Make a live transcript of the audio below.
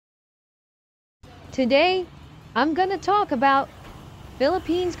Today, I'm gonna talk about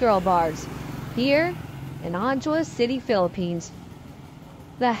Philippines girl bars here in Angeles City, Philippines.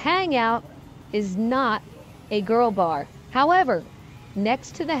 The Hangout is not a girl bar. However,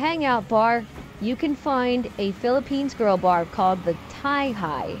 next to the Hangout bar, you can find a Philippines girl bar called the Thai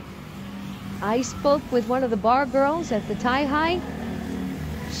High. I spoke with one of the bar girls at the Thai High.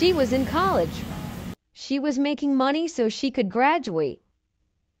 She was in college. She was making money so she could graduate.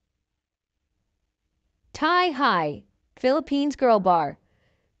 Thai High, Philippines girl bar.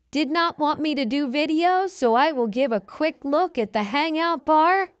 Did not want me to do videos, so I will give a quick look at the Hangout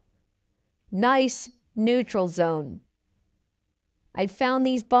bar. Nice neutral zone. I found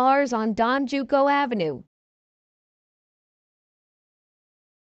these bars on Don Juco Avenue.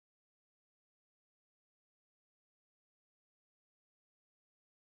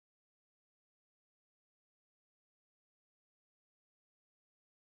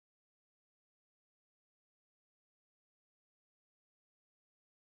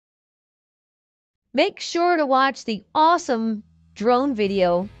 Make sure to watch the awesome drone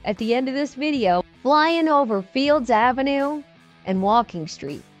video at the end of this video, flying over Fields Avenue and Walking Street.